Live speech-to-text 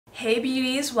Hey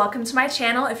beauties, welcome to my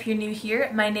channel. If you're new here,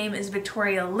 my name is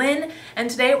Victoria Lyn, and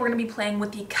today we're going to be playing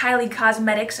with the Kylie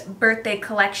Cosmetics birthday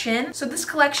collection. So this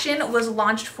collection was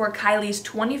launched for Kylie's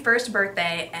 21st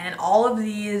birthday, and all of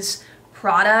these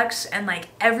products and like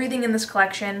everything in this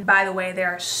collection, by the way,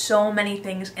 there are so many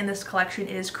things in this collection.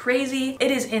 It is crazy.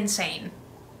 It is insane.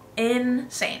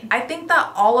 Insane. I think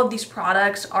that all of these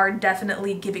products are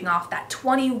definitely giving off that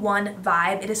 21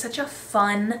 vibe. It is such a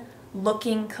fun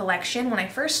looking collection. When I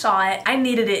first saw it, I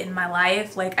needed it in my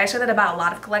life. Like, I say that about a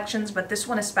lot of collections, but this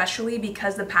one especially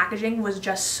because the packaging was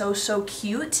just so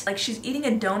cute. Like, she's eating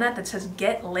a donut that says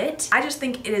get lit. I just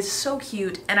think it is so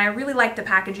cute, and I really like the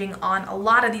packaging on a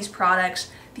lot of these products.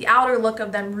 The outer look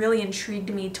of them really intrigued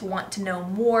me to want to know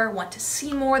more, want to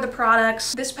see more of the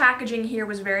products. This packaging here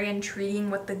was very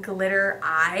intriguing with the glitter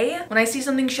eye. When I see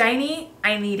something shiny,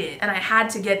 I need it, and I had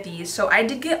to get these. So I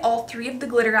did get all 3 of the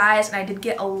glitter eyes, and I did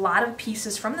get a lot of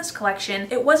pieces from this collection.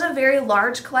 It was a very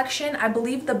large collection. I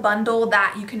believe the bundle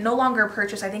that you can no longer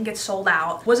purchase, I think it's sold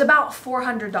out, was about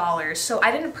 $400. So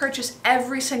I didn't purchase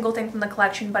every single thing from the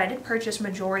collection, but I did purchase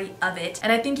majority of it.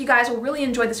 And I think you guys will really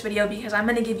enjoy this video because I'm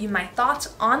gonna give you my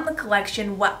thoughts on the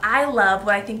collection, what I love,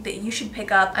 what I think that you should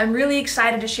pick up. I'm really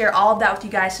excited to share all of that with you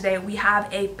guys today. We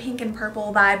have a pink and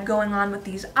purple vibe going on with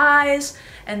these eyes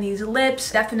and these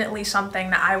lips. Definitely something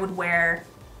that I would wear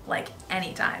like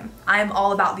anytime. I'm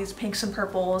all about these pinks and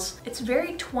purples. It's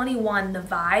very 21. The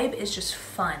vibe is just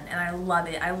fun and I love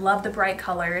it. I love the bright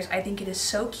colors. I think it is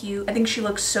so cute. I think she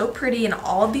looks so pretty in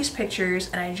all of these pictures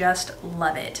and I just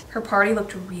love it. Her party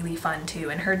looked really fun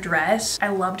too, and her dress, I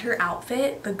loved her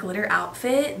outfit, the glitter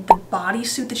outfit, the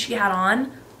bodysuit that she had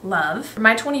on. Love. For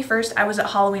my 21st, I was at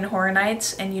Halloween Horror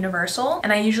Nights in Universal,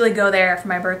 and I usually go there for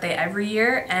my birthday every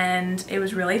year, and it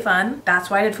was really fun. That's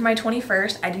what I did for my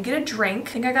 21st. I did get a drink.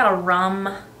 I think I got a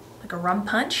rum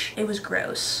punch. It was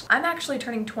gross. I'm actually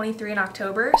turning 23 in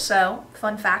October, so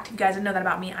fun fact, if you guys didn't know that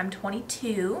about me, I'm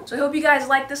 22. So I hope you guys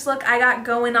like this look I got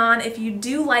going on. If you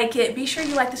do like it, be sure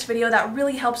you like this video. That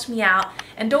really helps me out.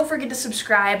 And don't forget to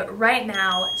subscribe right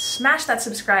now. Smash that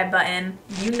subscribe button.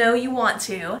 You know you want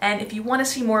to. And if you want to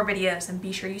see more videos, then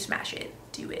be sure you smash it.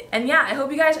 Do it. And yeah, I hope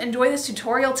you guys enjoy this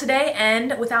tutorial today,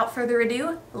 and without further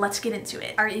ado, let's get into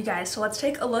it. All right, you guys, so let's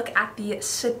take a look at the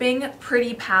Sipping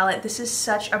Pretty palette. This is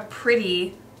such a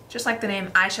pretty, just like the name,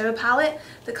 eyeshadow palette.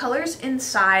 The colors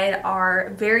inside are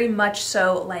very much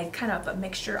so like kind of a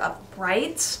mixture of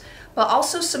brights, but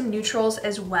also some neutrals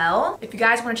as well. If you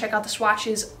guys want to check out the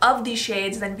swatches of these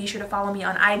shades, then be sure to follow me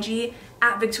on IG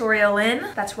at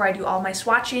Victorialyn. That's where I do all my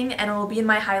swatching, and it will be in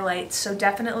my highlights, so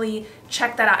definitely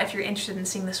check that out if you're interested in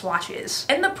seeing the swatches.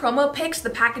 In the promo pics, the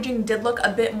packaging did look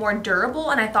a bit more durable,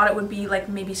 and I thought it would be like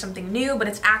maybe something new, but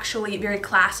it's actually very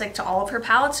classic to all of her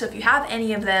palettes. So if you have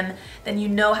any of them, then you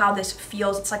know how this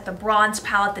feels. It's like the bronze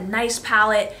palette, the nice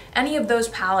palette, any of those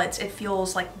palettes, it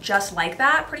feels like just like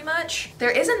that pretty much.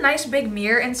 There is a nice big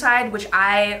mirror inside, which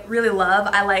I really love.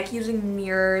 I like using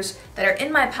mirrors that are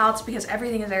in my palettes because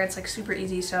everything is there. It's like super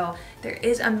easy. So there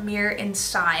is a mirror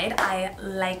inside. I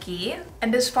like it.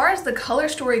 And as far as the color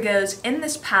story goes in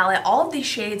this palette, all of these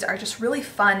shades are just really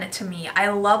fun to me. I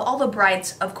love all the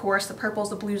brights, of course, the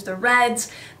purples, the blues, the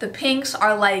reds, the pinks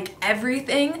are like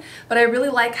everything, but I really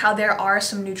like how there are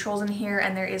some neutrals in here,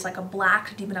 and there is like a black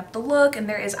to deepen up the look, and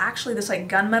there is actually this like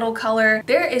gunmetal color.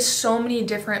 There is so many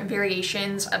different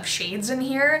variations of shades in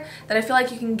here that I feel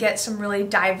like you can get some really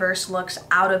diverse looks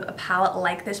out of a palette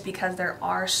like this because there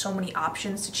are so many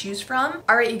options to choose from.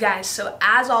 All right, you guys, so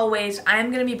as always,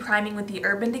 I'm gonna be priming with the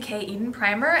Urban Decay Eden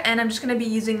Primer, and I'm just gonna be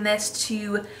using this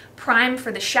to prime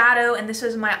for the shadow, and this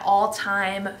is my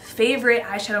all-time favorite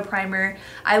eyeshadow primer.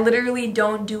 I literally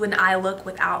don't do an eye look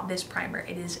without this primer.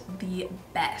 It is the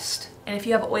best. And if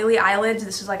you have oily eyelids,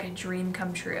 this is like a dream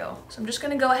come true. So I'm just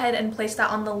gonna go ahead and place that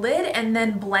on the lid and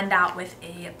then blend out with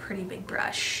a pretty big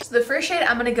brush. So the first shade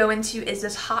I'm gonna go into is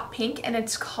this hot pink, and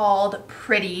it's called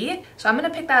Pretty. So I'm gonna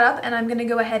pick that up and I'm gonna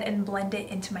go ahead and blend it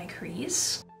into my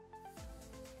crease.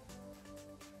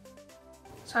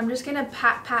 So I'm just gonna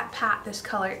pat this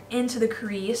color into the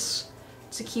crease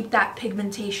to keep that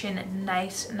pigmentation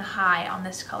nice and high on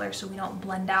this color so we don't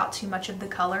blend out too much of the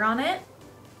color on it.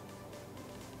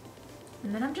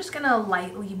 And then I'm just gonna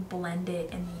lightly blend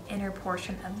it in the inner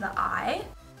portion of the eye.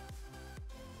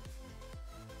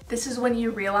 This is when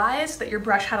you realize that your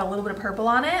brush had a little bit of purple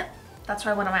on it. That's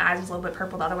why one of my eyes is a little bit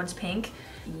purple, the other one's pink.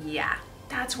 Yeah,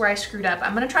 that's where I screwed up.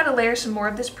 I'm gonna try to layer some more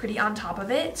of this Pretty on top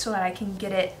of it so that I can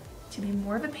get it to be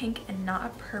more of a pink and not a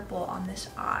purple on this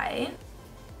eye.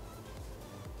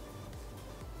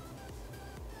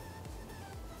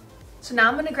 So So now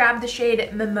I'm going to grab the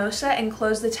shade Mimosa and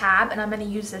close the tab, and I'm going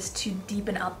to use this to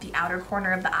deepen up the outer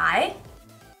corner of the eye.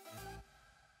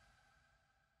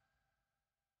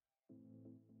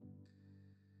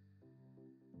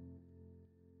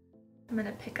 I'm going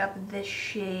to pick up this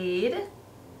shade,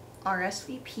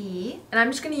 RSVP, and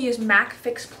I'm just going to use MAC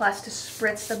Fix Plus to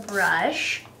spritz the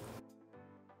brush.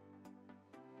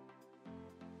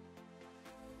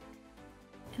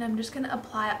 And I'm just going to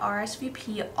apply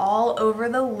RSVP all over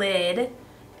the lid.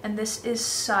 And this is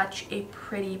such a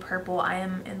pretty purple. I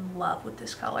am in love with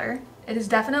this color. It is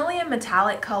definitely a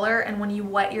metallic color, and when you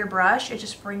wet your brush, it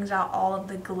just brings out all of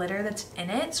the glitter that's in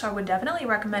it. So I would definitely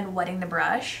recommend wetting the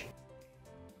brush.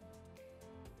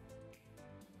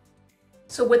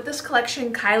 So with this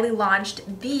collection, Kylie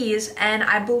launched these, and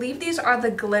I believe these are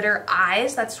the glitter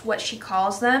eyes. That's what she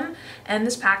calls them. And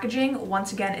this packaging,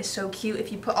 once again, is so cute.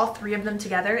 If you put all three of them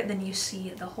together, then you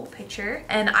see the whole picture.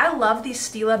 And I love these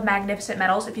Stila Magnificent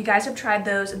Metals. If you guys have tried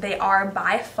those, they are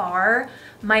by far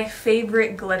my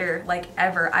favorite glitter, like,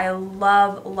 ever. I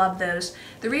love those.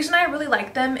 The reason I really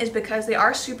like them is because they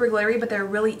are super glittery, but they're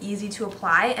really easy to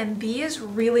apply, and these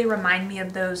really remind me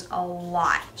of those a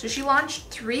lot. So she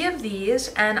launched 3 of these,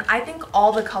 and I think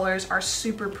all the colors are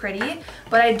super pretty,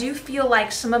 but I do feel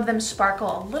like some of them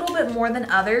sparkle a little bit more than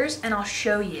others, and I'll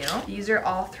show you. These are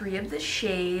all 3 of the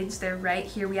shades. They're right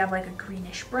here. We have like a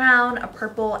greenish brown, a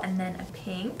purple, and then a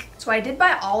pink. So I did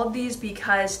buy all of these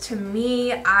because, to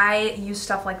me, I use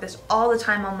stuff like this all the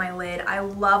time on my lid. I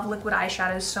love liquid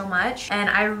eyeshadows so much, and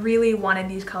I really wanted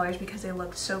these colors because they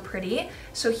looked so pretty.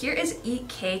 So here is Eat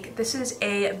Cake. This is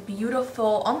a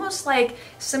beautiful, almost like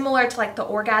similar to like the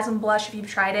Orgasm blush if you've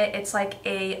tried it. It's like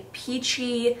a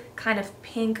peachy kind of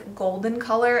pink golden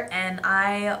color, and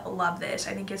I love this.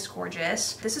 I think it's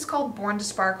gorgeous. This is called Born to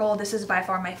Sparkle. This is by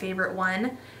far my favorite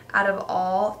one out of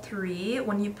all 3.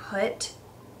 When you put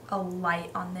a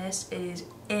light on this, it is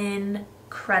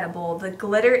incredible. The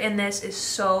glitter in this is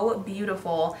so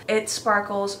beautiful. It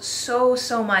sparkles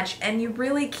so much, and you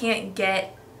really can't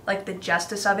get like the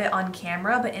justice of it on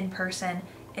camera, but in person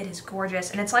it is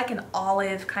gorgeous. And it's like an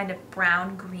olive kind of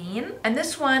brown green. And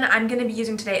this one I'm going to be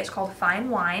using today is called Fine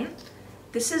Wine.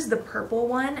 This is the purple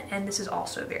one, and this is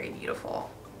also very beautiful.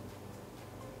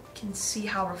 You can see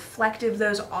how reflective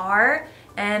those are,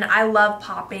 and I love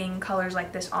popping colors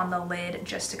like this on the lid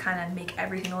just to kind of make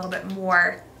everything a little bit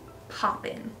more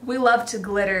poppin'. We love to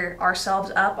glitter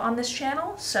ourselves up on this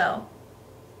channel, so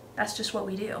that's just what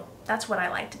we do. That's what I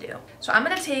like to do. So I'm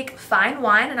gonna take Fine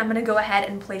Wine, and I'm gonna go ahead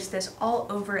and place this all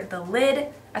over the lid.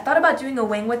 I thought about doing a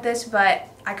wing with this, but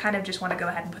I kind of just want to go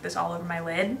ahead and put this all over my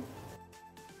lid.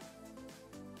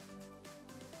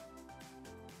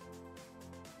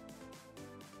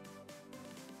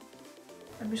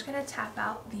 I'm just gonna tap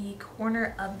out the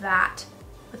corner of that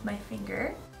with my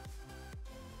finger.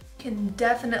 Can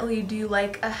definitely do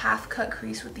like a half cut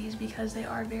crease with these because they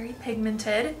are very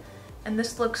pigmented, and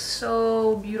this looks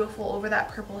so beautiful over that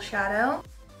purple shadow.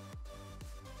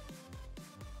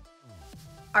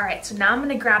 Alright, so now I'm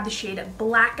gonna grab the shade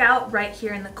Blackout right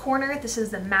here in the corner. This is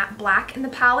the matte black in the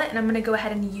palette, and I'm gonna go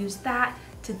ahead and use that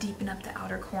to deepen up the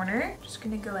outer corner. Just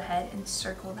gonna go ahead and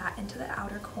circle that into the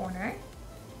outer corner.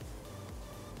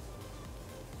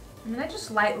 And then I just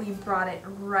lightly brought it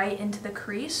right into the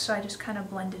crease, so I just kind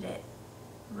of blended it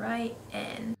right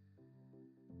in.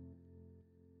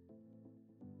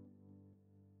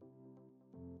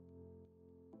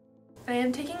 I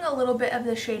am taking a little bit of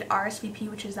the shade RSVP,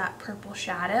 which is that purple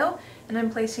shadow, and I'm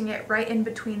placing it right in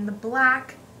between the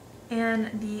black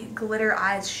and the glitter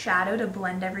eyes shadow to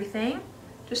blend everything,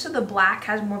 just so the black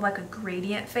has more of like a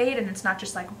gradient fade and it's not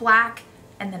just like black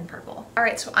and then purple.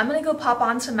 Alright, so I'm gonna go pop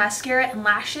on some mascara and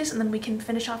lashes, and then we can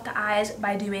finish off the eyes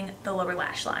by doing the lower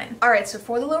lash line. Alright, so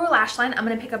for the lower lash line, I'm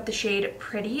gonna pick up the shade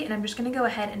Pretty, and I'm just gonna go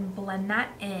ahead and blend that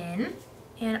in.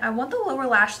 And I want the lower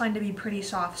lash line to be pretty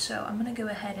soft, so I'm gonna go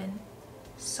ahead and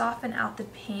soften out the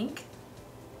pink,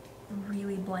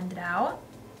 really blend it out.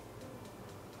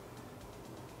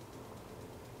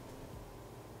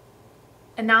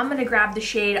 And now I'm going to grab the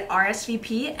shade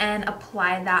RSVP and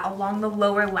apply that along the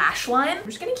lower lash line. I'm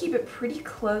just going to keep it pretty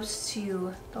close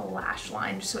to the lash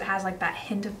line just so it has like that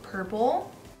hint of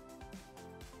purple.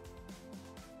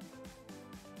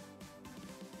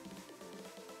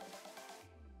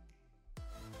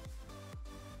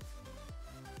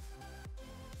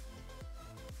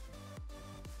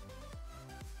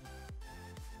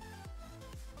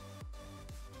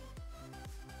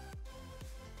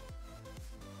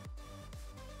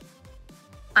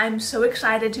 I'm so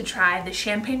excited to try the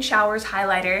Champagne Showers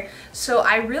highlighter. So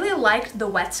I really liked the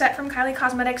wet set from Kylie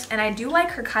Cosmetics, and I do like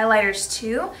her highlighters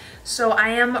too. So I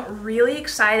am really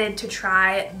excited to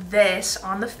try this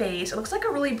on the face. It looks like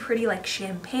a really pretty like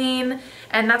champagne,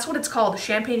 and that's what it's called,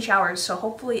 Champagne Showers. So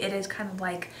hopefully it is kind of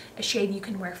like a shade you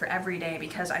can wear for every day,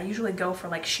 because I usually go for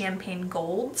like champagne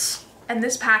golds. And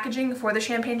this packaging for the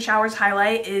Champagne Showers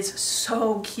highlight is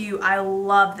so cute. I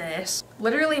love this.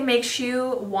 Literally makes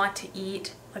you want to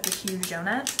eat like a huge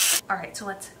donut. All right, so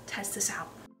let's test this out.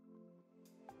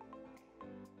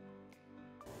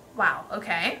 Wow,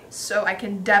 okay. So I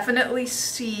can definitely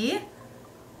see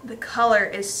the color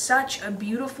is such a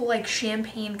beautiful like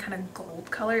champagne kind of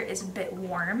gold color. Is a bit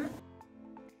warm.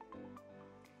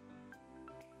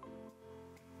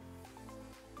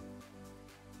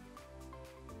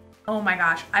 Oh my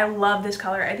gosh, I love this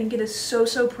color. I think it is so,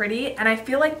 so pretty. And I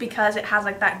feel like because it has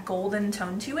like that golden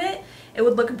tone to it, it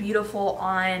would look beautiful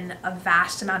on a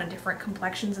vast amount of different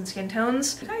complexions and skin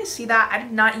tones. You guys see that? I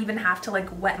did not even have to like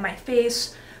wet my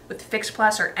face with Fix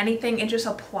Plus or anything. It just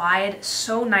applied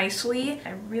so nicely.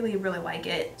 I really, really like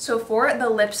it. So for the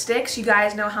lipsticks, you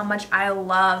guys know how much I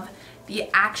love the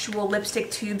actual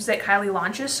lipstick tubes that Kylie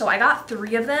launches. So I got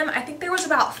 3 of them. I think there was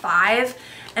about 5.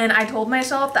 And I told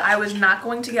myself that I was not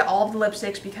going to get all of the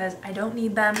lipsticks because I don't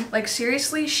need them. Like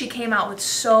seriously, she came out with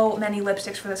so many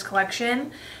lipsticks for this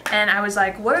collection. And I was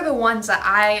like, what are the ones that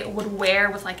I would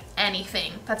wear with like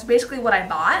anything? That's basically what I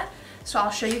bought. So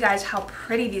I'll show you guys how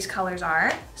pretty these colors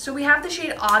are. So we have the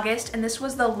shade August, and this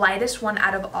was the lightest one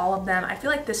out of all of them. I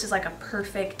feel like this is like a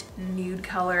perfect nude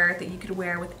color that you could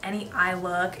wear with any eye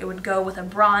look. It would go with a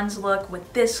bronze look,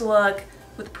 with this look,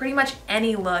 with pretty much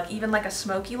any look, even like a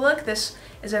smoky look. This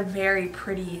is a very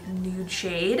pretty nude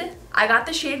shade. I got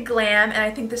the shade Glam, and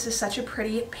I think this is such a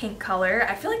pretty pink color.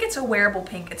 I feel like it's a wearable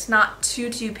pink. It's not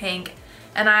too pink.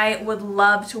 And I would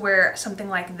love to wear something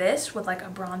like this with like a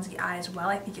bronzy eye as well.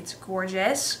 I think it's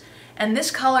gorgeous. And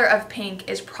this color of pink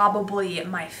is probably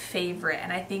my favorite.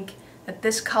 And I think that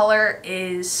this color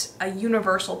is a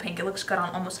universal pink. It looks good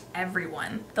on almost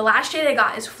everyone. The last shade I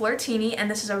got is Flirtini,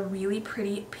 and this is a really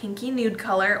pretty pinky nude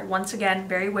color. Once again,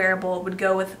 very wearable. It would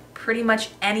go with pretty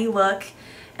much any look.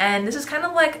 And this is kind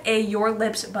of like a Your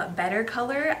Lips But Better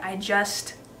color. I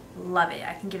just love it.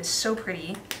 I think it is so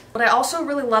pretty. What I also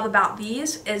really love about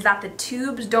these is that the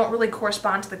tubes don't really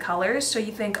correspond to the colors. So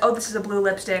you think, oh, this is a blue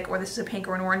lipstick or this is a pink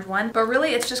or an orange one. But really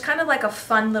it's just kind of like a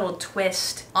fun little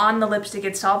twist on the lipstick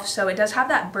itself. So it does have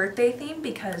that birthday theme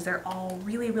because they're all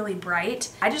really, really bright.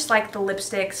 I just like the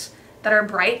lipsticks that are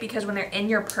bright because when they're in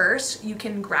your purse, you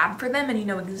can grab for them and you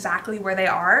know exactly where they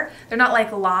are. They're not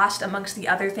like lost amongst the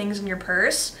other things in your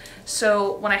purse.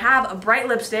 So when I have a bright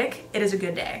lipstick, it is a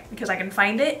good day because I can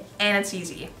find it and it's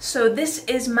easy. So this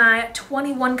is my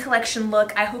 21 collection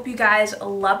look. I hope you guys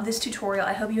love this tutorial.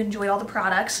 I hope you enjoyed all the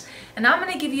products. And now I'm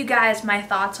gonna give you guys my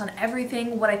thoughts on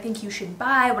everything, what I think you should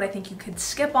buy, what I think you could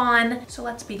skip on. So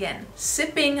let's begin.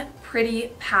 Sipping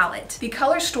Pretty palette. The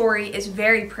color story is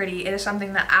very pretty. It is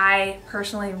something that I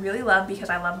personally really love because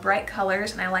I love bright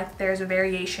colors and I like that there's a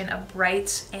variation of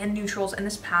brights and neutrals in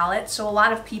this palette. So a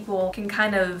lot of people can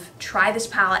kind of try this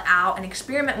palette out and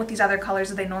experiment with these other colors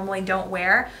that they normally don't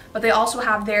wear, but they also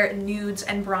have their nudes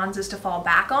and bronzes to fall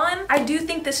back on. I do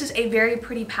think this is a very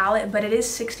pretty palette, but it is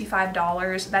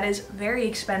 $65. That is very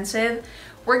expensive.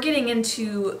 We're getting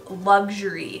into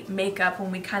luxury makeup when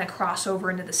we kind of cross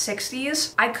over into the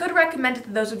 60s. I could recommend it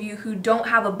to those of you who don't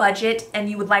have a budget and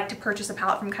you would like to purchase a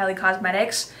palette from Kylie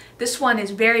Cosmetics. This one is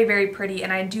very, very pretty,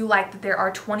 and I do like that there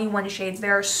are 21 shades.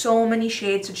 There are so many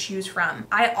shades to choose from.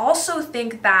 I also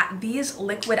think that these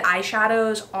liquid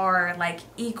eyeshadows are like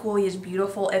equally as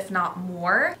beautiful, if not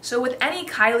more. So with any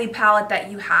Kylie palette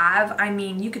that you have, I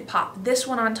mean, you could pop this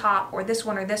one on top or this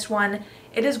one or this one.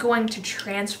 It is going to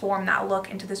transform that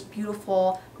look into this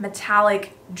beautiful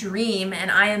metallic dream, and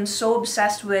I am so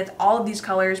obsessed with all of these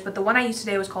colors, but the one I used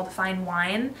today was called Fine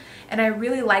Wine, and I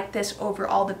really like this over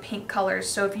all the pink colors.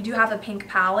 So if you do have a pink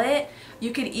palette,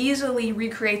 you could easily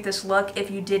recreate this look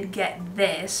if you did get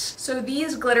this. So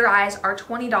these glitter eyes are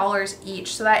 $20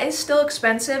 each, so that is still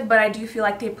expensive, but I do feel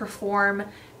like they perform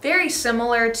very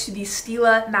similar to the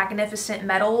Stila Magnificent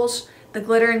Metals, the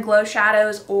glitter and glow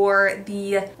shadows, or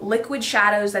the liquid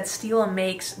shadows that Stila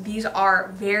makes. These are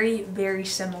very, very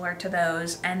similar to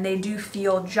those, and they do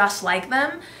feel just like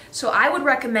them. So I would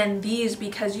recommend these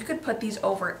because you could put these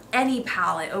over any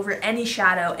palette, over any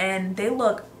shadow, and they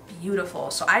look beautiful.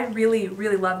 So I really,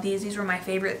 really love these. These were my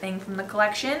favorite thing from the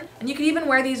collection. And you could even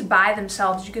wear these by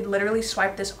themselves. You could literally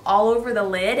swipe this all over the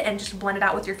lid and just blend it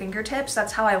out with your fingertips.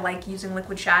 That's how I like using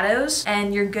liquid shadows,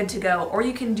 and you're good to go. Or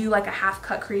you can do like a half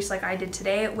cut crease like I did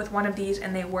today with one of these,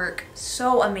 and they work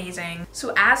so amazing.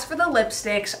 So as for the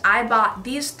lipsticks, I bought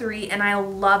these 3 and I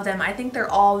love them. I think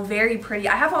they're all very pretty.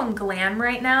 I have on Glam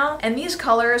right now, and these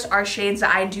colors are shades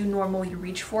that I do normally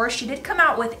reach for. She did come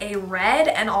out with a red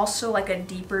and also like a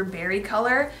deeper berry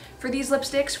color for these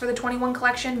lipsticks for the 21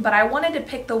 collection, but I wanted to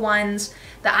pick the ones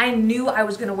that I knew I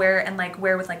was gonna wear and like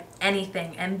wear with like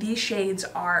anything. And these shades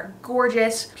are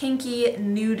gorgeous, pinky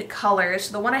nude colors.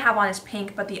 So the one I have on is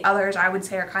pink, but the others I would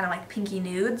say are kind of like pinky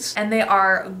nudes. And they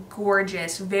are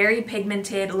gorgeous, very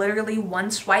pigmented, literally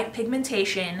one swipe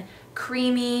pigmentation,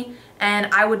 creamy. And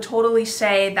I would totally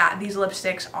say that these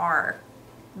lipsticks are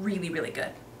really, really good.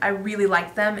 I really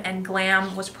liked them, and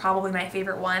Glam was probably my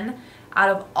favorite one out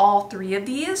of all 3 of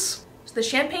these. So the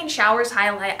Champagne Showers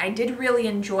highlight I did really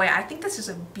enjoy. I think this is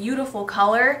a beautiful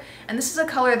color, and this is a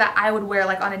color that I would wear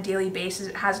like on a daily basis.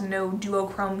 It has no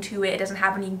duochrome to it. It doesn't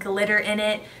have any glitter in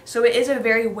it. So it is a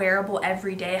very wearable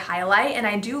everyday highlight, and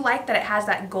I do like that it has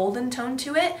that golden tone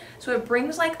to it. So it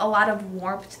brings like a lot of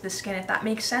warmth to the skin, if that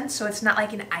makes sense. So it's not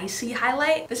like an icy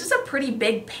highlight. This is a pretty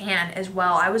big pan as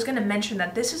well. I was gonna mention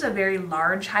that this is a very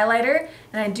large highlighter,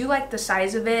 and I do like the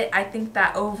size of it. I think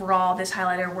that overall this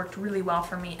highlighter worked really well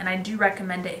for me, and I do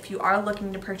recommend it if you are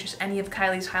looking to purchase any of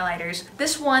Kylie's highlighters.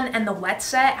 This one and the wet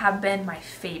set have been my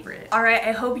favorite. All right,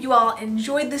 I hope you all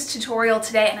enjoyed this tutorial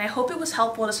today, and I hope it was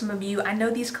helpful to some of you. I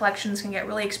know these collections can get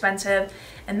really expensive,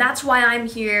 and that's why I'm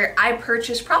here. I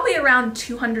purchased probably around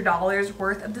 $200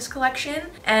 worth of this collection,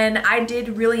 and I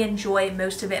did really enjoy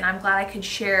most of it, and I'm glad I could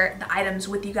share the items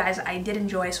with you guys that I did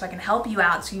enjoy so I can help you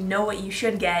out so you know what you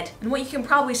should get and what you can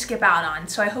probably skip out on.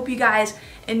 So I hope you guys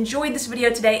enjoyed this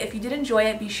video today. If you did enjoy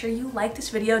it, be sure you like this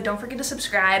video. Don't forget to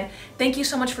subscribe. Thank you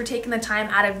so much for taking the time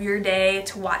out of your day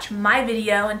to watch my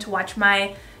video and to watch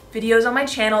my videos on my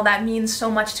channel. That means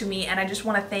so much to me, and I just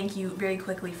want to thank you very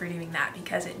quickly for doing that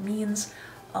because it means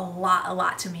a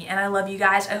lot to me, and I love you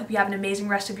guys. I hope you have an amazing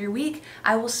rest of your week.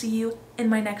 I will see you in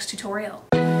my next tutorial.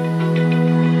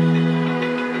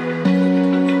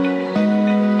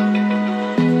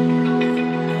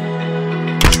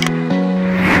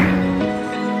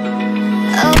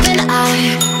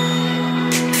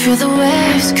 Feel the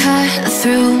waves cut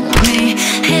through me,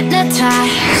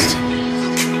 hypnotized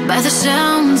by the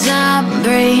sounds I'm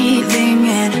breathing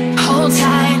in. Hold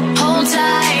tight.